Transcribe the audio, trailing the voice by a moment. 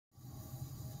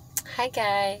Hi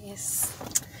guys.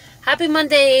 Happy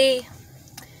Monday.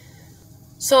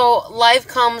 So life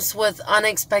comes with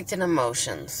unexpected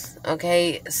emotions,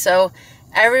 okay? So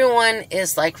everyone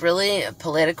is like really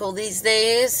political these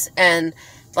days, and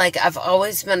like I've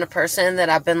always been a person that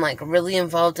I've been like really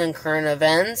involved in current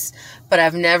events, but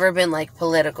I've never been like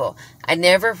political. I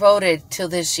never voted till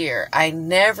this year. I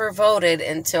never voted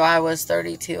until I was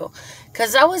 32.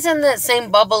 Because I was in that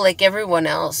same bubble like everyone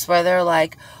else, where they're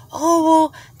like, oh,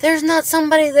 well, there's not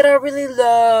somebody that I really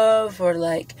love, or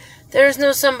like, there's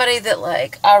no somebody that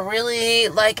like I really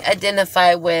like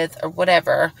identify with, or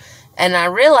whatever. And I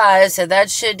realized that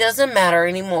shit doesn't matter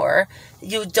anymore.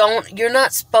 You're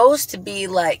not supposed to be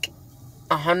like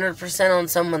 100% on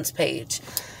someone's page.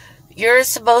 You're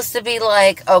supposed to be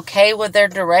like okay with their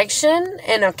direction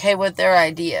and okay with their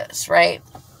ideas, right?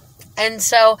 And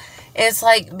so it's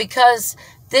like, because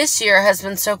this year has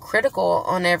been so critical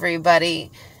on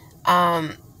everybody,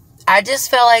 I just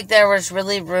felt like there was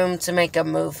really room to make a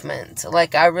movement.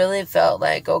 Like, I really felt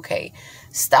like, okay,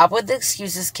 stop with the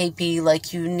excuses, KP.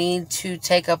 Like, you need to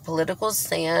take a political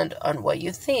stand on what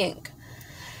you think.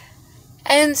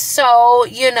 And so,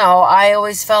 I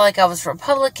always felt like I was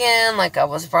Republican, like I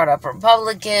was brought up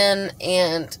Republican,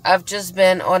 and I've just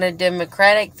been on a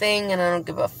Democratic thing, and I don't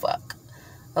give a fuck.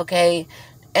 Okay?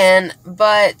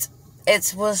 But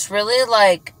it was really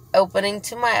like opening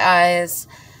to my eyes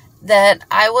that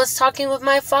I was talking with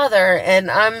my father, and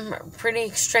I'm pretty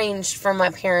estranged from my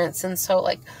parents, and so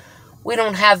like we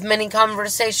don't have many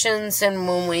conversations, and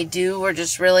when we do, we're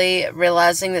just really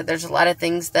realizing that there's a lot of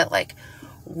things that like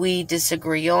we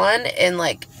disagree on. And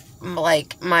like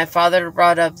my father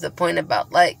brought up the point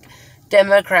about like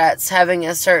Democrats having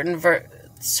a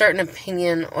certain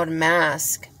opinion on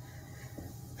mask.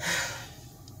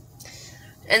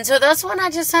 And so that's when I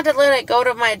just had to let it go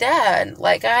to my dad.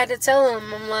 Like, I had to tell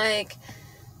him, I'm like,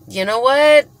 you know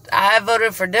what? I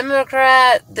voted for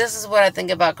Democrat. This is what I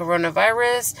think about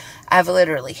coronavirus. I've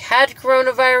literally had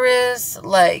coronavirus.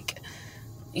 Like,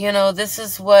 this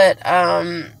is what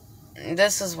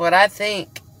I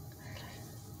think.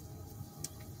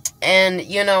 And,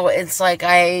 it's like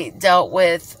I dealt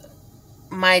with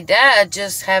my dad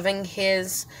just having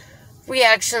his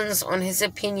reactions on his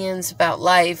opinions about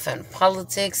life and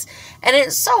politics, and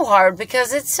it's so hard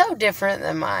because it's so different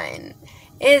than mine.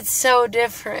 It's so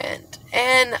different.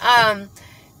 And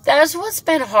that's what's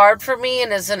been hard for me,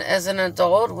 and as an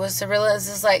adult, was to realize,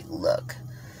 is like, look,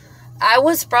 I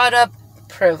was brought up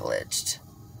privileged.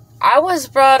 I was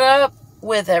brought up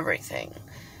with everything,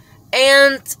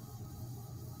 and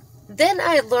then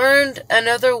I learned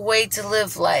another way to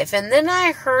live life, and then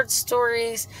I heard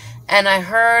stories, and I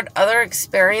heard other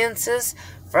experiences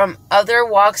from other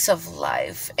walks of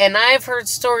life. And I've heard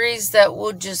stories that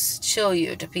will just chill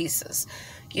you to pieces.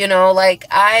 Like,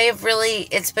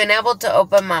 it's been able to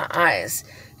open my eyes.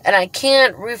 And I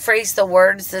can't rephrase the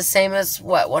words the same as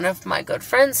what one of my good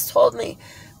friends told me.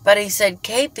 But he said,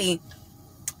 KP,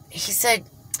 he said,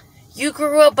 you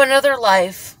grew up another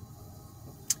life.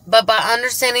 But by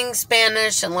understanding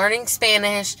Spanish and learning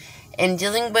Spanish and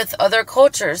dealing with other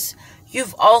cultures,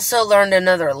 you've also learned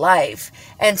another life.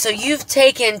 And so you've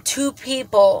taken two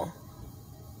people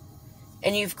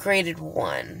and you've created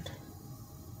one.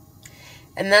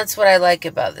 And that's what I like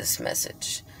about this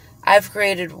message. I've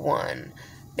created one.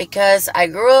 Because I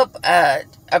grew up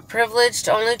a privileged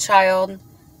only child,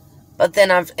 but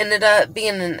then I've ended up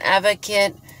being an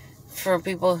advocate for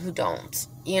people who don't.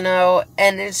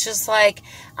 And it's just like,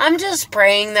 I'm just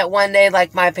praying that one day,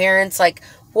 like, my parents, like,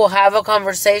 we'll have a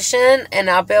conversation, and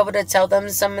I'll be able to tell them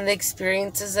some of the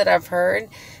experiences that I've heard,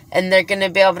 and they're going to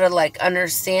be able to, like,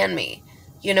 understand me.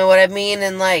 You know what I mean?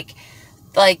 And, like,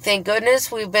 thank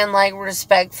goodness we've been, like,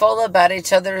 respectful about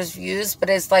each other's views, but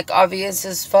it's, like, obvious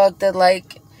as fuck that,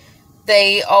 like,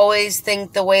 they always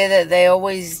think the way that they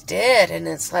always did, and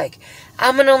it's like,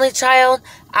 I'm an only child,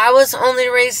 I was only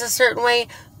raised a certain way,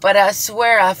 but I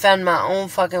swear I found my own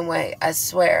fucking way, I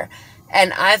swear.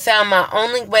 And I found my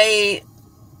only way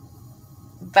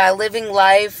by living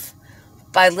life,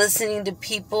 by listening to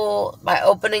people, by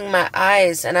opening my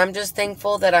eyes. And I'm just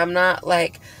thankful that I'm not,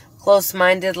 like,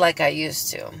 close-minded like I used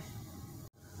to.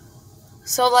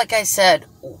 So, like I said,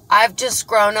 I've just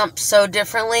grown up so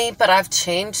differently, but I've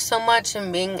changed so much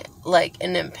in being, like,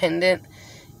 independent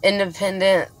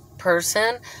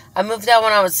person. I moved out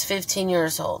when I was 15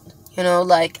 years old.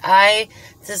 Like, I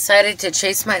decided to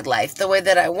chase my life the way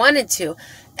that I wanted to.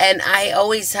 And I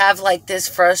always have, like, this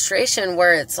frustration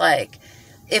where it's like,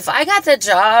 if I got the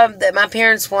job that my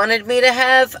parents wanted me to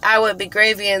have, I would be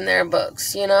gravy in their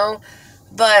books,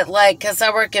 But, like, because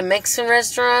I work in Mexican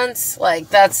restaurants, like,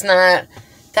 that's not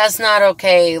That's not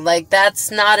okay. Like, that's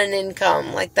not an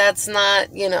income. Like, that's not,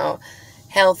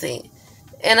 healthy.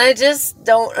 And I just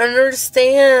don't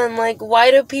understand. Like,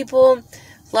 why do people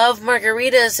love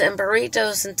margaritas and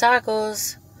burritos and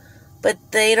tacos, but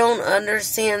they don't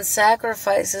understand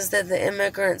sacrifices that the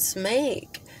immigrants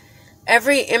make?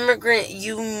 Every immigrant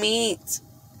you meet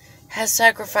has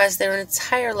sacrificed their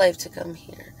entire life to come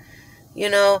here.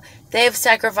 They've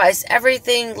sacrificed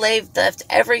everything. They've left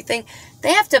everything.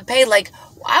 They have to pay, like,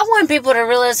 I want people to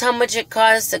realize how much it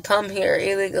costs to come here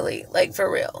illegally. Like,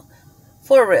 for real.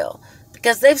 For real.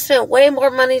 Because they've spent way more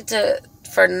money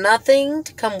for nothing,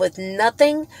 to come with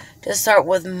nothing, to start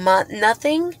with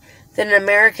nothing, than an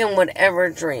American would ever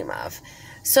dream of.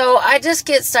 So I just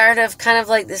get tired of kind of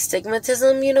like the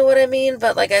stigmatism, you know what I mean?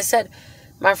 But like I said,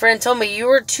 my friend told me, you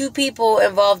were two people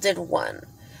involved in one.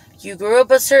 You grew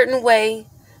up a certain way.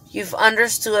 You've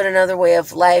understood another way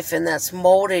of life, and that's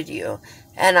molded you.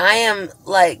 And I am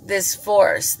like this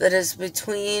force that is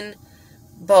between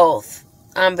both.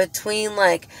 I'm between,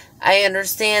 like, I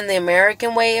understand the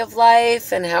American way of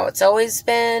life and how it's always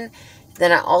been.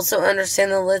 Then I also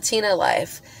understand the Latina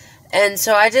life. And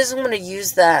so I just want to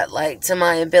use that, like, to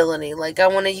my ability. Like, I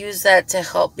want to use that to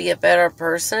help be a better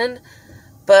person.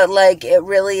 But, like, it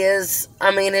really is,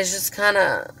 I mean, it's just kind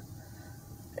of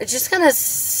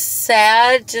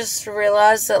sad just to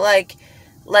realize that,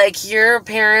 like your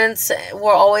parents will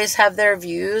always have their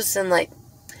views, and like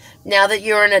now that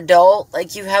you're an adult,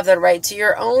 like you have the right to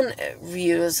your own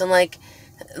views, and like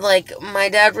my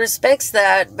dad respects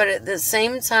that, but at the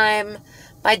same time,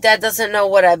 my dad doesn't know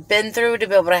what I've been through to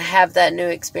be able to have that new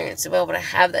experience, to be able to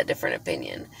have that different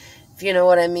opinion, if you know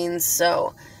what I mean.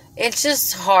 So it's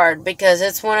just hard, because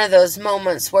it's one of those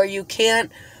moments where you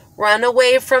can't run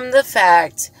away from the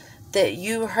fact that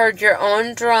you heard your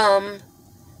own drum,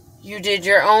 you did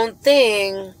your own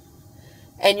thing,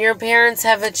 and your parents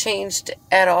haven't changed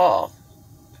at all.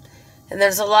 And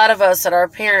there's a lot of us that our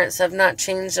parents have not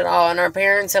changed at all, and our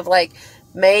parents have, like,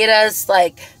 made us,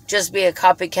 like, just be a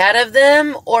copycat of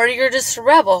them, or you're just a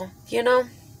rebel,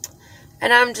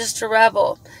 And I'm just a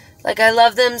rebel. Like, I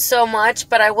love them so much,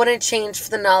 but I wouldn't change for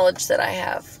the knowledge that I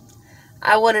have.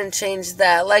 I wouldn't change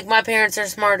that. Like, my parents are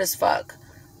smart as fuck,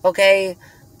 okay?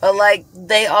 But, like,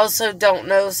 they also don't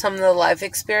know some of the life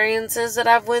experiences that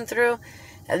I've went through.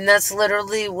 And that's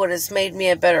literally what has made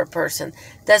me a better person.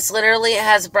 That's literally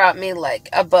has brought me, like,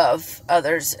 above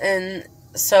others. And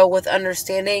so with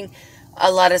understanding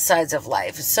a lot of sides of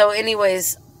life. So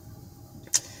anyways,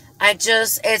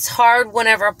 it's hard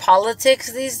whenever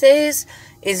politics these days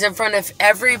is in front of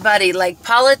everybody. Like,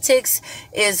 politics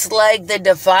is like the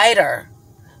divider.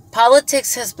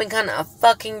 Politics has become a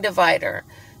fucking divider.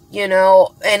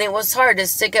 And it was hard to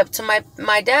stick up to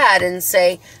my dad and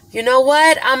say, you know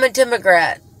what, I'm a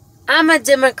Democrat. I'm a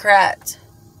Democrat.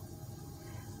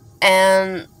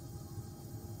 And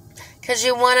because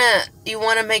you want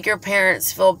to make your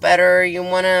parents feel better, you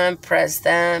want to impress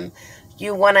them,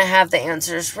 you want to have the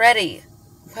answers ready.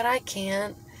 But I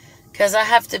can't, because I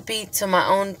have to beat to my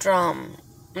own drum.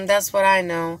 And that's what I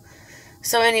know.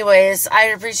 So anyways, I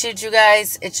appreciate you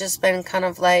guys. It's just been kind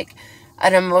of like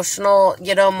an emotional,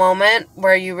 moment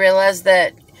where you realize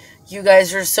that you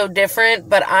guys are so different,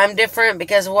 but I'm different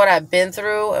because of what I've been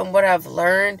through and what I've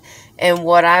learned and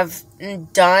what I've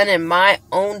done in my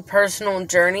own personal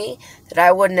journey that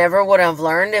I would have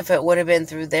learned if it would have been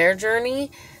through their journey.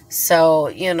 So,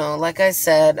 like I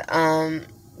said,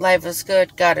 life is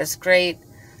good, God is great,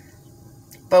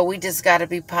 but we just got to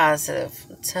be positive.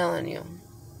 I'm telling you.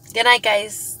 Good night,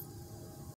 guys.